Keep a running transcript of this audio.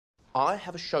I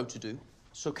have a show to do,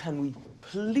 so can we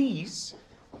please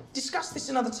discuss this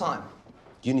another time?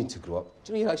 You need to grow up.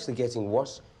 Do you know you're actually getting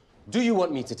worse? Do you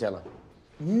want me to tell her?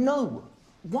 No.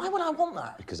 Why would I want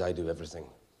that? Because I do everything.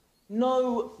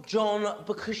 No, John,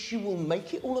 because she will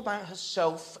make it all about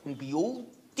herself and be all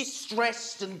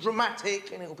distressed and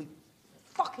dramatic, and it'll be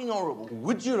fucking horrible.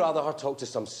 Would you rather her talk to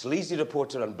some sleazy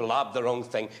reporter and blab the wrong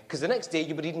thing? Because the next day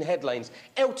you'll be reading headlines.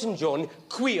 Elton John,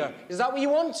 queer. Is that what you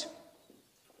want?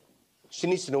 She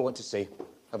needs to know what to say.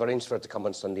 I've arranged for her to come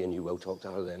on Sunday and you will talk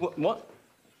to her then. What?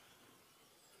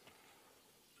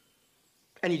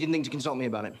 And you didn't think to consult me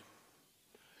about it?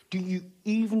 Do you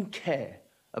even care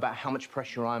about how much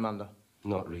pressure I'm under?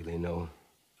 Not really, no.